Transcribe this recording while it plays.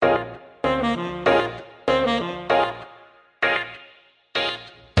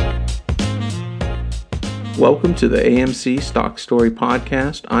Welcome to the AMC Stock Story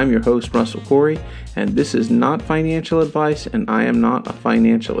Podcast. I'm your host, Russell Corey, and this is not financial advice, and I am not a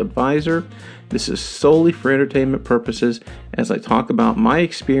financial advisor. This is solely for entertainment purposes as I talk about my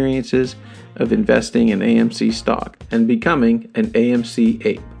experiences of investing in AMC stock and becoming an AMC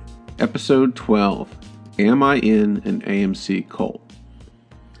ape. Episode 12, Am I in an AMC cult?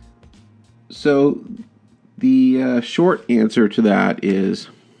 So the short answer to that is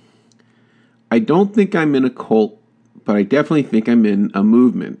I don't think I'm in a cult, but I definitely think I'm in a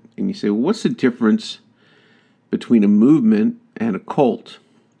movement. And you say, well, what's the difference between a movement and a cult?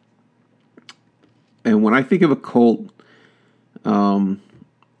 And when I think of a cult, I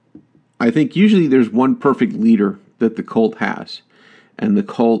think usually there's one perfect leader that the cult has, and the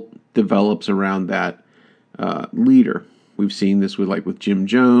cult develops around that leader. We've seen this with Jim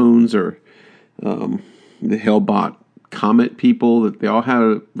Jones or the Hale-Bopp Comet people, that they all have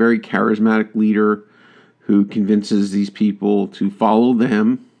a very charismatic leader who convinces these people to follow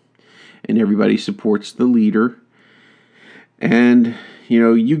them, and everybody supports the leader. And,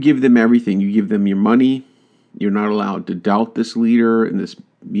 you give them everything. You give them your money. You're not allowed to doubt this leader, and this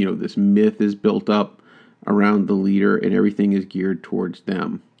myth is built up around the leader, and everything is geared towards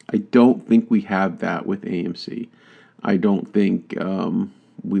them. I don't think we have that with AMC. I don't think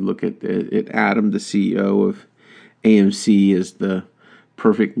we look at Adam, the CEO of AMC, as the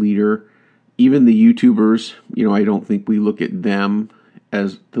perfect leader. Even the YouTubers, I don't think we look at them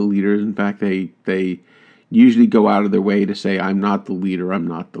as the leaders. In fact, they usually go out of their way to say, I'm not the leader, I'm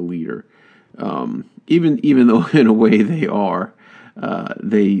not the leader. Even though in a way they are.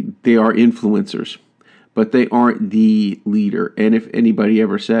 They are influencers, but they aren't the leader. And if anybody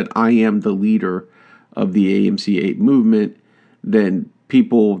ever said, I am the leader of the AMC ape movement, then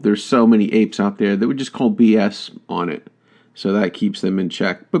there's so many apes out there that would just call BS on it. So that keeps them in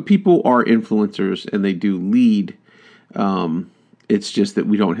check. But people are influencers and they do lead. It's just that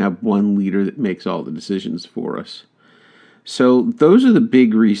we don't have one leader that makes all the decisions for us. So those are the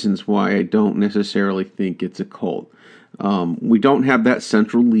big reasons why I don't necessarily think it's a cult. We don't have that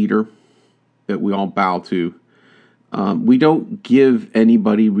central leader that we all bow to. We don't give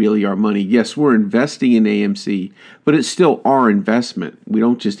anybody really our money. Yes, we're investing in AMC, but it's still our investment. We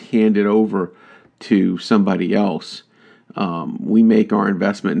don't just hand it over to somebody else. We make our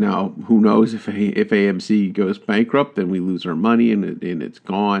investment. Now, who knows if AMC goes bankrupt, then we lose our money and it's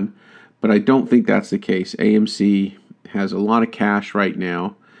gone. But I don't think that's the case. AMC has a lot of cash right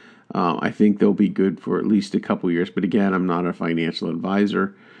now. I think they'll be good for at least a couple years. But again, I'm not a financial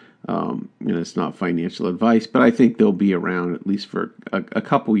advisor. And it's not financial advice, but I think they'll be around at least for a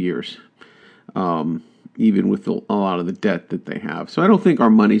couple years, even with a lot of the debt that they have. So I don't think our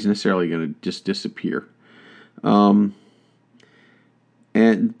money's necessarily going to just disappear. But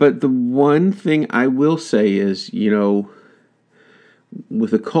the one thing I will say is,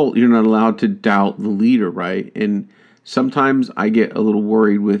 with a cult, you're not allowed to doubt the leader, right? And sometimes I get a little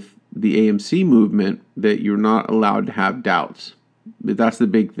worried with the AMC movement that you're not allowed to have doubts. But that's the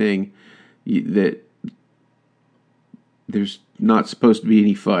big thing, that there's not supposed to be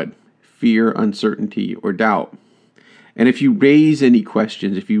any FUD, fear, uncertainty, or doubt. And if you raise any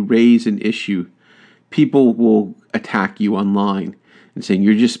questions, if you raise an issue, people will attack you online and saying,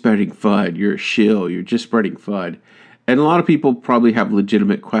 you're just spreading FUD, you're a shill, you're just spreading FUD. And a lot of people probably have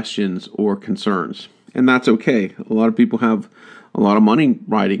legitimate questions or concerns. And that's okay. A lot of people have a lot of money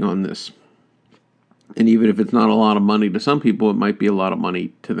riding on this. And even if it's not a lot of money to some people, it might be a lot of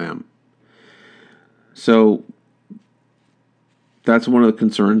money to them. So that's one of the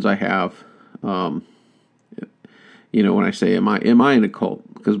concerns I have. When I say, am I in a cult?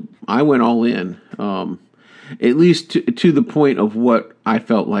 Because I went all in, at least to the point of what I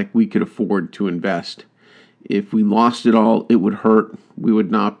felt like we could afford to invest. If we lost it all, it would hurt. We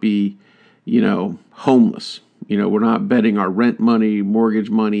would not be, homeless. We're not betting our rent money, mortgage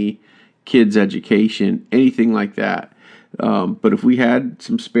money, kids' education, anything like that. But if we had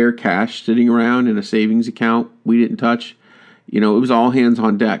some spare cash sitting around in a savings account we didn't touch, it was all hands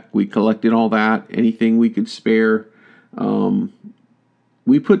on deck. We collected all that, anything we could spare,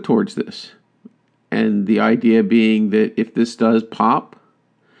 we put towards this. And the idea being that if this does pop,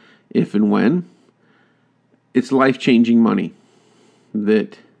 if and when, it's life-changing money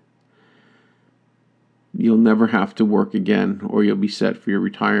that you'll never have to work again, or you'll be set for your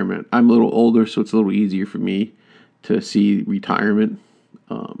retirement. I'm a little older, so it's a little easier for me to see retirement.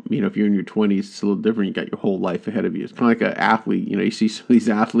 If you're in your 20s, it's a little different. You got your whole life ahead of you. It's kind of like an athlete. You see some of these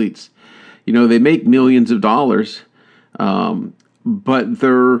athletes, they make millions of dollars, but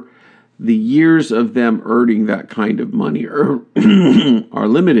the years of them earning that kind of money are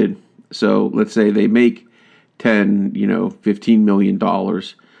limited. So let's say they make 10, $15 million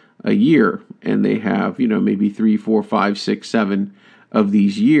a year, and they have, maybe 3, 4, 5, 6, 7 of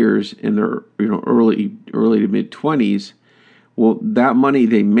these years in their, early to mid 20s. Well, that money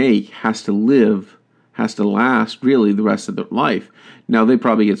they make has to last really the rest of their life. Now, they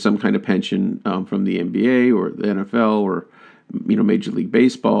probably get some kind of pension from the NBA or the NFL or, Major League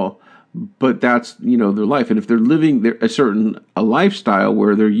Baseball, but that's, their life. And if they're living a lifestyle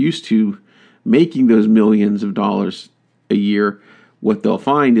where they're used to making those millions of dollars a year, what they'll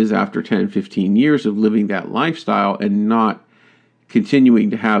find is after 10, 15 years of living that lifestyle and not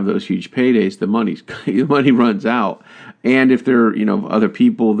continuing to have those huge paydays, the money runs out. And if they're, other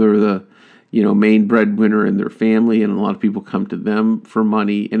people, they're the, main breadwinner in their family, and a lot of people come to them for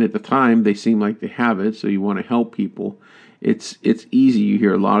money. And at the time, they seem like they have it, so you want to help people. It's easy. You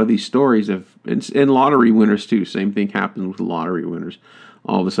hear a lot of these stories and lottery winners too. Same thing happens with lottery winners.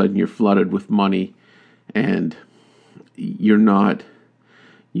 All of a sudden, you're flooded with money, and you're not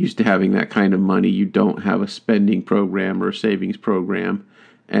used to having that kind of money. You don't have a spending program or a savings program,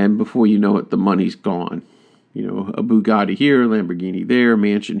 and before you know it, the money's gone. A Bugatti here, Lamborghini there,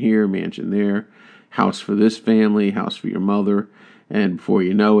 mansion here, mansion there, house for this family, house for your mother, and before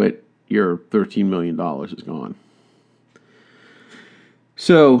you know it, your $13 million is gone.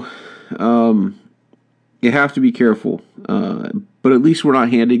 So, you have to be careful, but at least we're not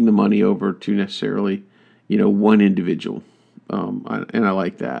handing the money over to necessarily, one individual. And I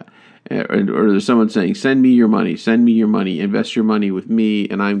like that. Or there's someone saying, send me your money, invest your money with me,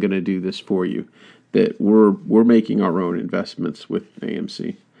 and I'm going to do this for you. That we're making our own investments with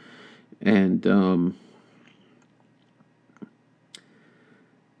AMC. And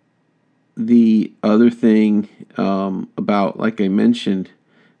the other thing about, like I mentioned,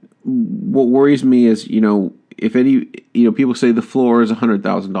 what worries me is, if any, people say the floor is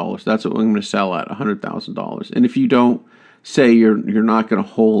 $100,000. That's what I'm going to sell at, $100,000. And if you don't say you're not going to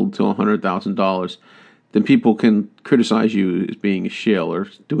hold to $100,000, then people can criticize you as being a shill or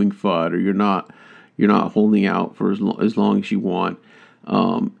doing FUD, or you're not holding out for as long as you want.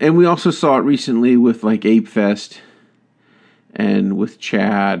 And we also saw it recently with like Ape Fest and with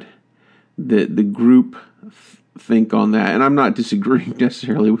Chad, the group think on that. And I'm not disagreeing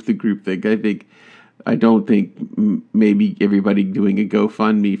necessarily with the group think. I don't think maybe everybody doing a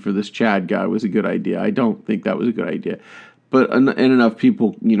GoFundMe for this Chad guy was a good idea. I don't think that was a good idea. But and enough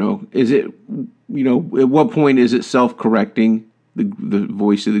people, is it, at what point is it self-correcting? The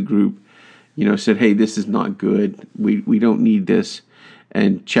voice of the group, said, hey, this is not good. We don't need this.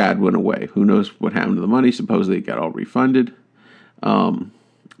 And Chad went away. Who knows what happened to the money? Supposedly it got all refunded.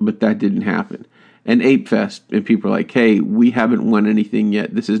 But that didn't happen. And Ape Fest, and people are like, hey, we haven't won anything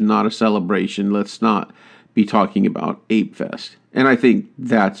yet. This is not a celebration. Let's not be talking about Ape Fest. And I think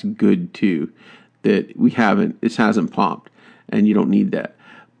that's good too, that it hasn't popped, and you don't need that.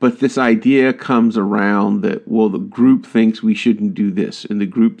 But this idea comes around that, well, the group thinks we shouldn't do this, and the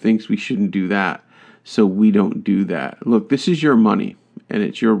group thinks we shouldn't do that, so we don't do that. Look, this is your money, and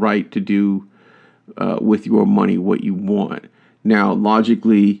it's your right to do with your money what you want. Now,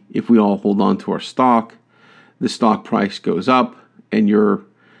 logically, if we all hold on to our stock, the stock price goes up, and your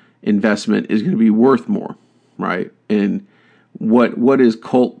investment is going to be worth more, right? And what is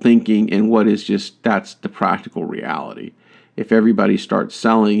cult thinking, and what is just, that's the practical reality. If everybody starts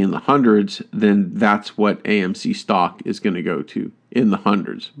selling in the hundreds, then that's what AMC stock is going to go to, in the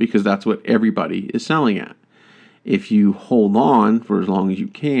hundreds, because that's what everybody is selling at. If you hold on for as long as you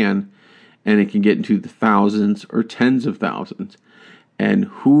can, and it can get into the thousands or tens of thousands, and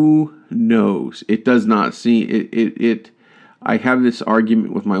who knows? It does not seem it. I have this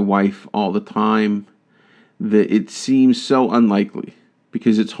argument with my wife all the time that it seems so unlikely,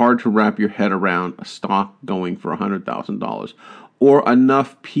 because it's hard to wrap your head around a stock going for $100,000, or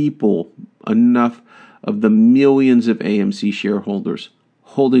enough of the millions of AMC shareholders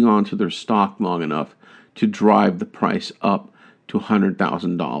holding on to their stock long enough to drive the price up to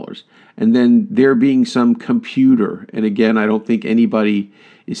 $100,000. And then there being some computer, and again, I don't think anybody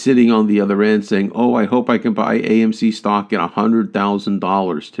is sitting on the other end saying, oh, I hope I can buy AMC stock at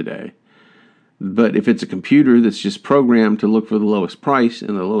 $100,000 today. But if it's a computer that's just programmed to look for the lowest price,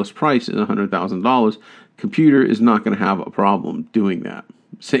 and the lowest price is $100,000, computer is not going to have a problem doing that.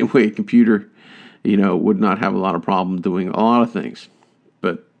 Same way a computer, would not have a lot of problem doing a lot of things.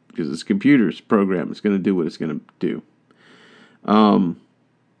 But because it's a computer's program, it's going to do what it's going to do.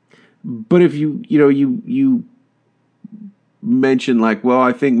 But if you mention like, well,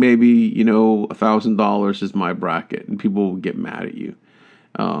 I think maybe, $1,000 is my bracket, and people will get mad at you.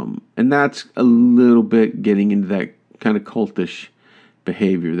 And that's a little bit getting into that kind of cultish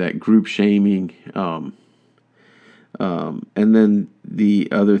behavior, that group shaming. And then the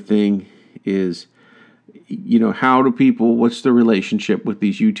other thing is, how do people, what's the relationship with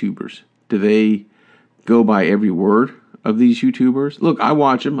these YouTubers? Do they go by every word of these YouTubers? Look, I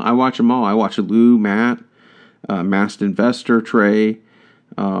watch them. I watch them all. I watch Lou, Matt, Masked Investor, Trey.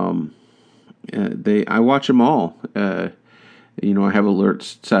 I watch them all. I have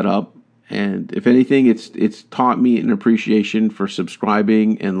alerts set up. And if anything, it's taught me an appreciation for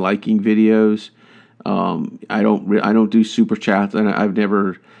subscribing and liking videos. I don't do super chats, and I've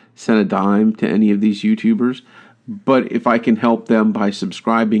never sent a dime to any of these YouTubers. But if I can help them by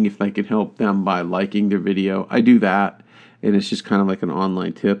subscribing, if I can help them by liking their video, I do that. And it's just kind of like an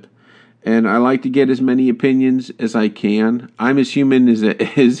online tip. And I like to get as many opinions as I can. I'm as human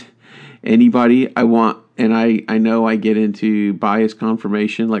as anybody. I know I get into bias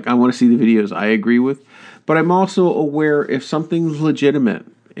confirmation. Like, I want to see the videos I agree with. But I'm also aware if something's legitimate,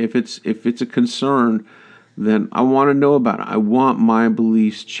 if it's a concern, then I want to know about it. I want my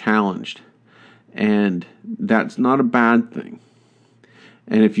beliefs challenged. And that's not a bad thing.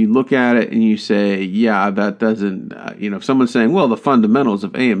 And if you look at it and you say, yeah, that doesn't, if someone's saying, well, the fundamentals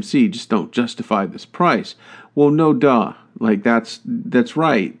of AMC just don't justify this price. Well, no, duh. Like, that's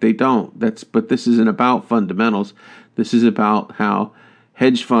right. They don't. But this isn't about fundamentals. This is about how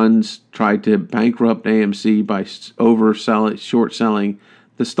hedge funds tried to bankrupt AMC by short selling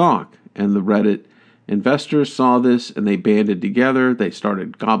the stock. And the Reddit investors saw this and they banded together. They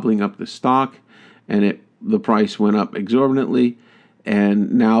started gobbling up the stock, and the price went up exorbitantly.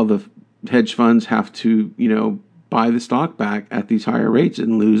 And now the hedge funds have to, buy the stock back at these higher rates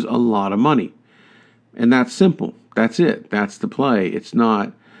and lose a lot of money. And that's simple. That's it. That's the play. It's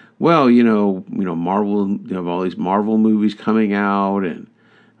not, well, Marvel, you have all these Marvel movies coming out, and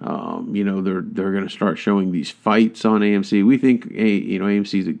they're going to start showing these fights on AMC. We think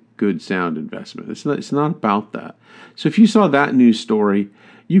AMC is a good, sound investment. It's not about that. So if you saw that news story,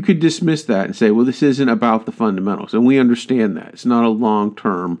 you could dismiss that and say, well, this isn't about the fundamentals. And we understand that. It's not a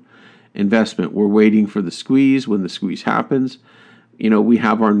long-term investment. We're waiting for the squeeze. When the squeeze happens, we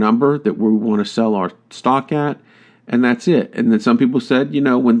have our number that we want to sell our stock at, and that's it. And then some people said,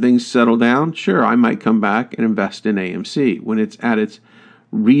 when things settle down, sure, I might come back and invest in AMC when it's at its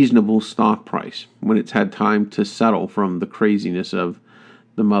reasonable stock price, when it's had time to settle from the craziness of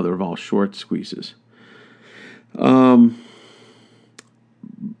the mother of all short squeezes.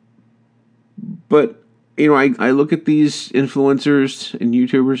 But, I look at these influencers and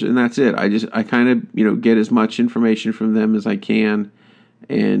YouTubers, and that's it. I kind of, get as much information from them as I can.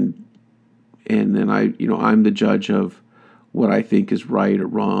 And then I'm the judge of what I think is right or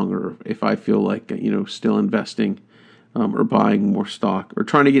wrong, or if I feel like, still investing, or buying more stock, or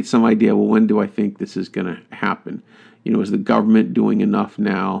trying to get some idea, well, when do I think this is going to happen? Is the government doing enough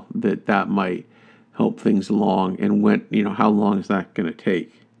now that might help things along? And when, how long is that going to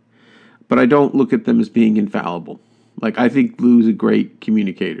take? But I don't look at them as being infallible. Like, I think Lou's a great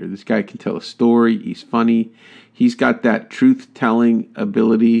communicator. This guy can tell a story. He's funny. He's got that truth-telling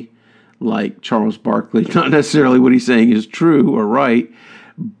ability like Charles Barkley. Not necessarily what he's saying is true or right,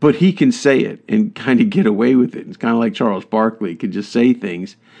 but he can say it and kind of get away with it. It's kind of like Charles Barkley can just say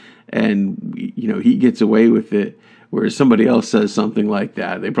things, and, he gets away with it, whereas somebody else says something like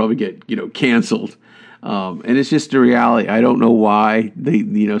that, they probably get, canceled. And it's just a reality. I don't know why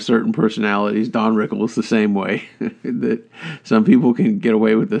certain personalities, Don Rickles the same way, that some people can get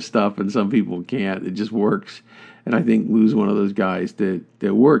away with this stuff and some people can't. It just works. And I think Lou's one of those guys that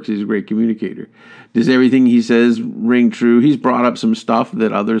works. He's a great communicator. Does everything he says ring true? He's brought up some stuff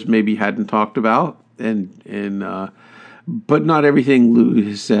that others maybe hadn't talked about, but not everything Lou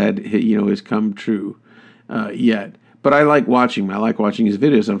has said, has come true yet. But I like watching him. I like watching his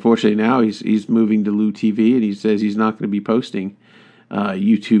videos. Unfortunately, now he's moving to Lou TV, and he says he's not going to be posting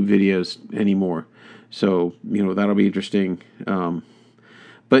YouTube videos anymore. So, that'll be interesting. But,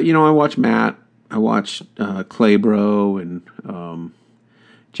 I watch Matt. I watch Claybro and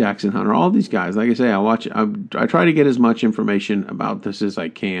Jackson Hunter. All these guys. Like I say, I try to get as much information about this as I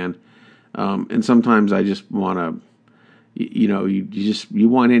can. And sometimes I just want to, you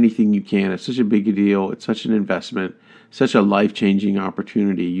want anything you can. It's such a big deal. It's such an investment. Such a life-changing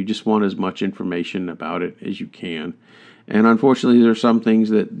opportunity. You just want as much information about it as you can. And unfortunately, there are some things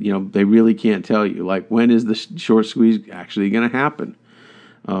that, they really can't tell you. Like, when is the short squeeze actually going to happen?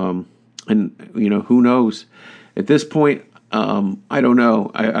 Who knows? At this point, I don't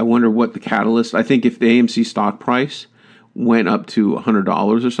know. I wonder what the catalyst. I think if the AMC stock price went up to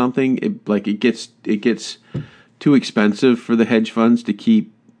 $100 or something, it gets too expensive for the hedge funds to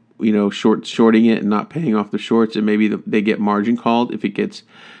keep shorting it and not paying off the shorts, and maybe they get margin called if it gets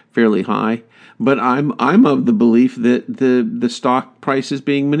fairly high. But I'm of the belief that the stock price is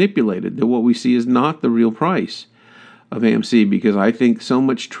being manipulated, that what we see is not the real price of AMC, because I think so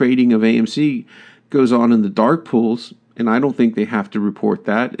much trading of AMC goes on in the dark pools, and I don't think they have to report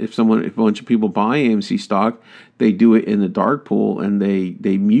that. If a bunch of people buy AMC stock, they do it in the dark pool and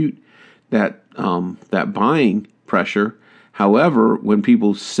they mute that buying pressure. However, when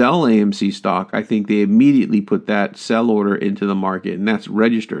people sell AMC stock, I think they immediately put that sell order into the market, and that's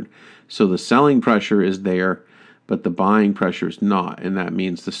registered. So the selling pressure is there, but the buying pressure is not, and that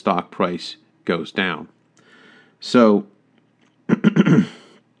means the stock price goes down. So, it's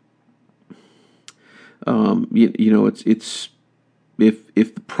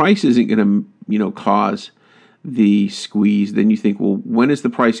if the price isn't going to cause the squeeze, then you think, well, when is the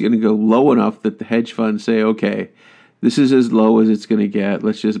price going to go low enough that the hedge funds say, okay, this is as low as it's going to get.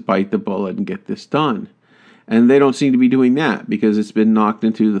 Let's just bite the bullet and get this done. And they don't seem to be doing that because it's been knocked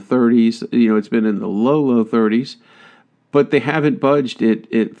into the 30s. It's been in the low 30s, but they haven't budged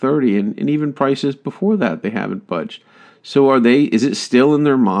at 30, and even prices before that they haven't budged. So is it still in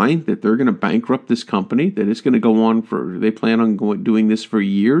their mind that they're going to bankrupt this company, that it's going to go on they plan on doing this for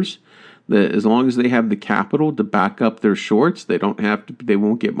years? That as long as they have the capital to back up their shorts, they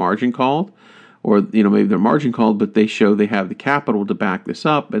won't get margin called, or maybe they're margin called, but they show they have the capital to back this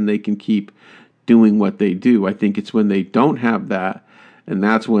up and they can keep doing what they do. I think it's when they don't have that, and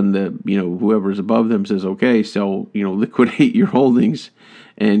that's when whoever's above them says, okay, so liquidate your holdings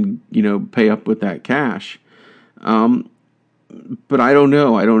and pay up with that cash. But I don't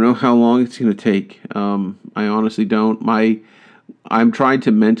know. I don't know how long it's going to take. I honestly don't. I'm trying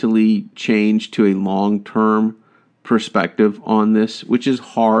to mentally change to a long-term perspective on this, which is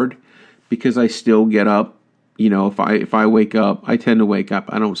hard because I still get up. If I wake up, I tend to wake up.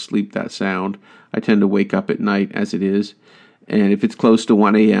 I don't sleep that sound. I tend to wake up at night as it is. And if it's close to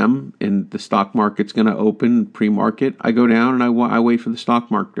 1 a.m. and the stock market's going to open pre-market, I go down and I wait for the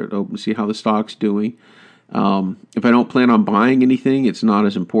stock market to open, see how the stock's doing. If I don't plan on buying anything, it's not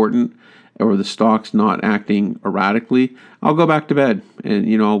as important, or the stock's not acting erratically, I'll go back to bed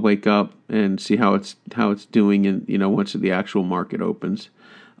and I'll wake up and see how it's doing, and once the actual market opens.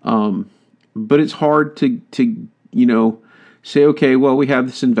 But it's hard to say, okay, well, we have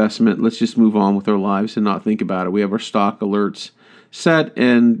this investment, let's just move on with our lives and not think about it. We have our stock alerts set,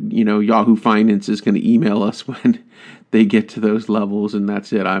 and Yahoo Finance is going to email us when they get to those levels, and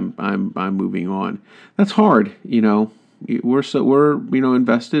that's it. I'm moving on. That's hard. We're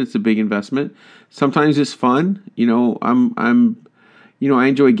invested. It's a big investment. Sometimes it's fun. I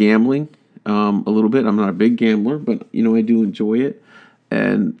enjoy gambling a little bit. I'm not a big gambler, but I do enjoy it.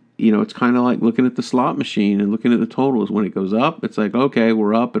 And it's kind of like looking at the slot machine and looking at the totals. When it goes up, it's like, okay,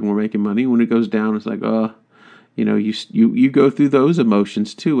 we're up and we're making money. When it goes down, it's like, you go through those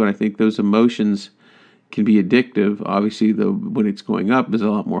emotions too. And I think those emotions can be addictive. Obviously, when it's going up is a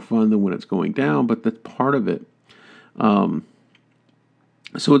lot more fun than when it's going down, but that's part of it. So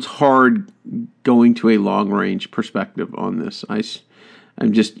it's hard going to a long-range perspective on this.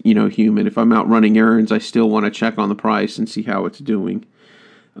 I'm just, human. If I'm out running errands, I still want to check on the price and see how it's doing.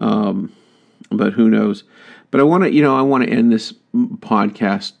 But who knows? But I want to end this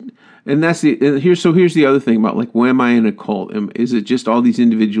podcast, and here's the other thing about, like, when am I in a cult? Is it just all these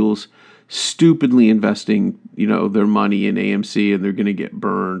individuals stupidly investing, their money in AMC, and they're going to get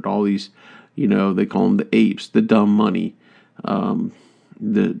burned? All these, they call them the apes, the dumb money, the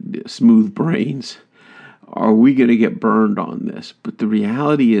smooth brains. Are we going to get burned on this? But the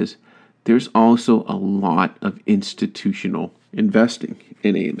reality is, there's also a lot of institutional investing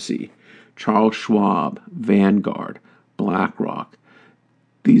in AMC. Charles Schwab, Vanguard, BlackRock.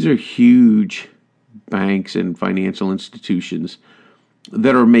 These are huge banks and financial institutions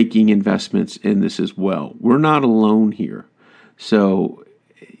that are making investments in this as well. We're not alone here. So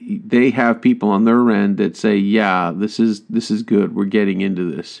they have people on their end that say, yeah, this is good. We're getting into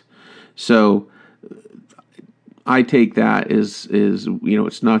this. So I take that as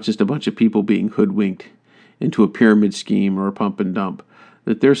it's not just a bunch of people being hoodwinked into a pyramid scheme or a pump and dump,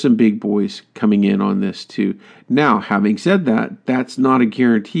 that there's some big boys coming in on this too. Now, having said that, that's not a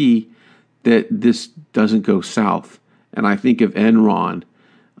guarantee that this doesn't go south. And I think of Enron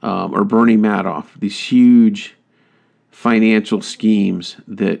or Bernie Madoff, these huge financial schemes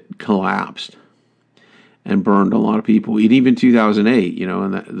that collapsed and burned a lot of people. And even 2008,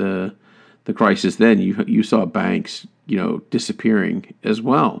 and the crisis then, you saw banks, disappearing as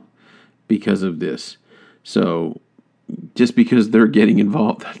well because of this. So just because they're getting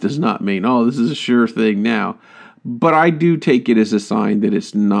involved, that does not mean, this is a sure thing now. But I do take it as a sign that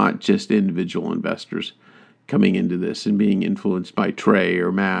it's not just individual investors coming into this and being influenced by Trey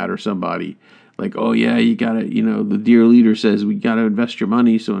or Matt or somebody. like, oh yeah, you gotta, the dear leader says we gotta invest your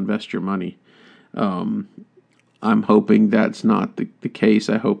money, so invest your money. I'm hoping that's not the case.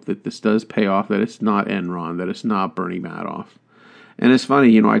 I hope that this does pay off, that it's not Enron, that it's not Bernie Madoff. And it's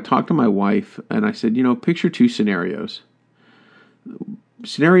funny, I talked to my wife and I said, picture two scenarios.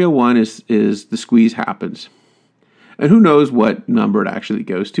 Scenario one is the squeeze happens. And who knows what number it actually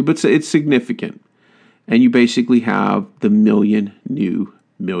goes to, but it's significant. And you basically have the million new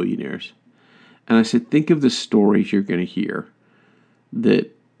millionaires. And I said, think of the stories you're going to hear,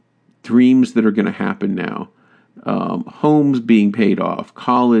 that dreams that are going to happen now, homes being paid off,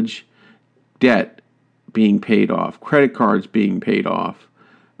 college debt being paid off, credit cards being paid off,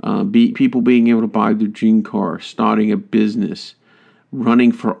 people being able to buy their dream car, starting a business,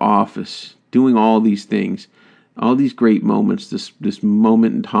 running for office, doing all these things, all these great moments, this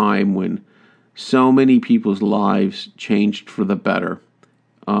moment in time when so many people's lives changed for the better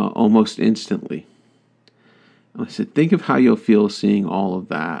almost instantly. And I said, think of how you'll feel seeing all of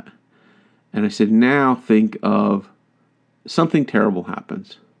that. And I said, now think of something terrible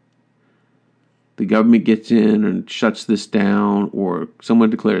happens. The government gets in and shuts this down, or someone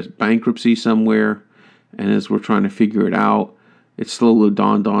declares bankruptcy somewhere, and as we're trying to figure it out, it slowly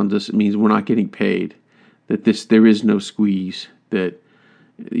dawned on us, it means we're not getting paid, that there is no squeeze, that,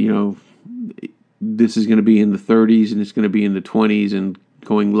 this is going to be in the 30s and it's going to be in the 20s and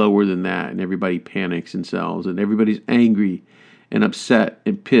going lower than that, and everybody panics and sells, and everybody's angry and upset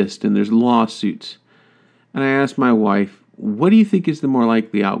and pissed, and there's lawsuits. And I asked my wife, what do you think is the more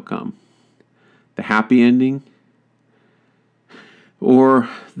likely outcome? The happy ending, or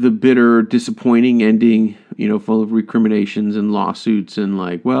the bitter, disappointing ending, full of recriminations and lawsuits and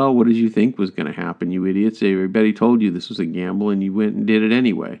like, well, what did you think was going to happen, you idiots? Everybody told you this was a gamble and you went and did it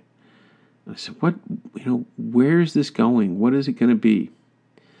anyway. And I said, what, where is this going? What is it going to be?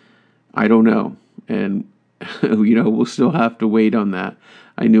 I don't know. And, we'll still have to wait on that.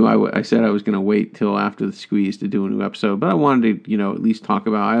 I knew I said I was going to wait till after the squeeze to do a new episode, but I wanted to, at least talk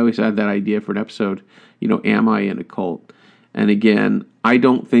about, I always had that idea for an episode, am I in a cult? And again, I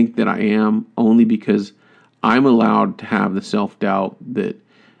don't think that I am, only because I'm allowed to have the self-doubt that,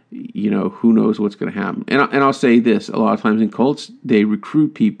 who knows what's going to happen. And I'll say this, a lot of times in cults, they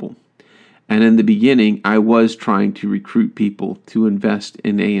recruit people. And in the beginning, I was trying to recruit people to invest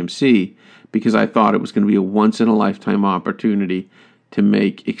in AMC because I thought it was going to be a once-in-a-lifetime opportunity to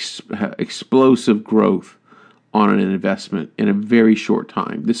make explosive growth on an investment in a very short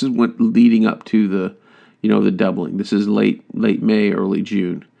time. This is what leading up to the doubling. This is late May, early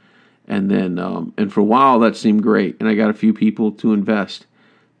June. And then, and for a while that seemed great. And I got a few people to invest,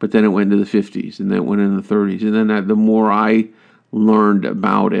 but then it went into the 50s and then it went into the 30s. And then the more I learned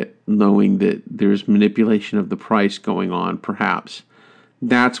about it, knowing that there's manipulation of the price going on, perhaps,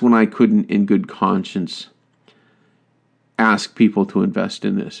 that's when I couldn't in good conscience ask people to invest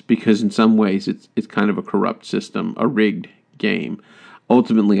in this, because in some ways it's kind of a corrupt system, a rigged game.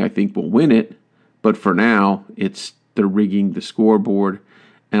 Ultimately, I think we'll win it, but for now, they're rigging the scoreboard,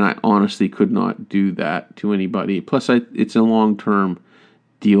 and I honestly could not do that to anybody. Plus, it's a long-term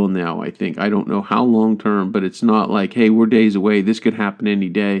deal now, I think. I don't know how long-term, but it's not like, hey, we're days away, this could happen any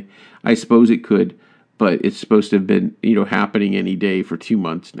day. I suppose it could, but it's supposed to have been, happening any day for 2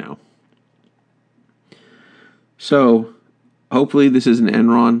 months now. So, hopefully this is an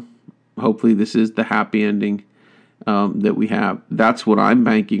Enron. Hopefully this is the happy ending that we have. That's what I'm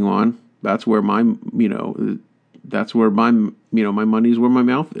banking on. That's where my my money's where my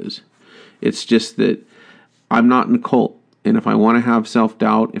mouth is. It's just that I'm not in a cult. And if I want to have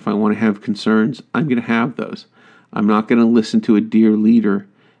self-doubt, if I want to have concerns, I'm going to have those. I'm not going to listen to a dear leader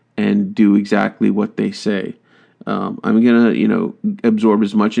and do exactly what they say. I'm going to, absorb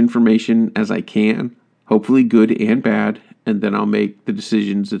as much information as I can, hopefully good and bad, and then I'll make the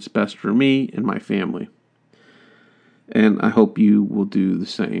decisions that's best for me and my family. And I hope you will do the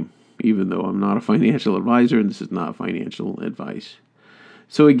same, even though I'm not a financial advisor and this is not financial advice.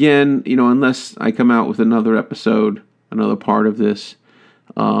 So again, unless I come out with another episode, another part of this,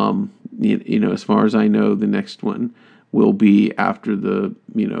 as far as I know, the next one will be after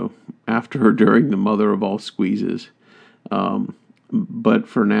after or during the mother of all squeezes. But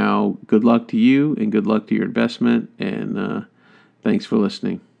for now, good luck to you and good luck to your investment. And thanks for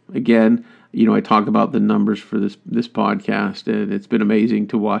listening. Again, I talk about the numbers for this podcast, and it's been amazing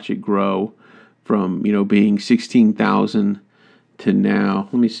to watch it grow from, being 16,000 to now.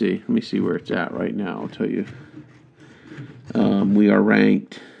 Let me see where it's at right now. I'll tell you. We are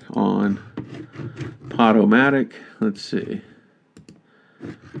ranked on Podomatic. Let's see.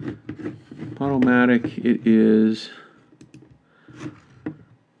 Podomatic, it is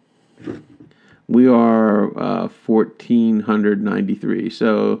We are 1,493.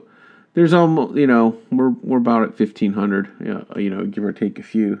 So there's almost, we're about at 1,500, give or take a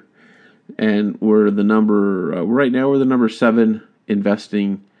few. And we're the number, right now we're the number 7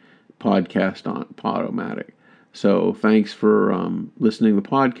 investing podcast on Podomatic. So thanks for listening to the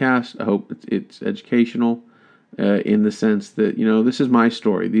podcast. I hope it's educational in the sense that, this is my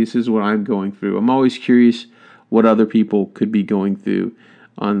story. This is what I'm going through. I'm always curious what other people could be going through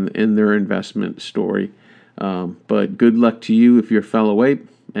in their investment story. But good luck to you if you're a fellow ape,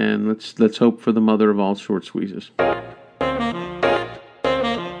 and let's hope for the mother of all short squeezes.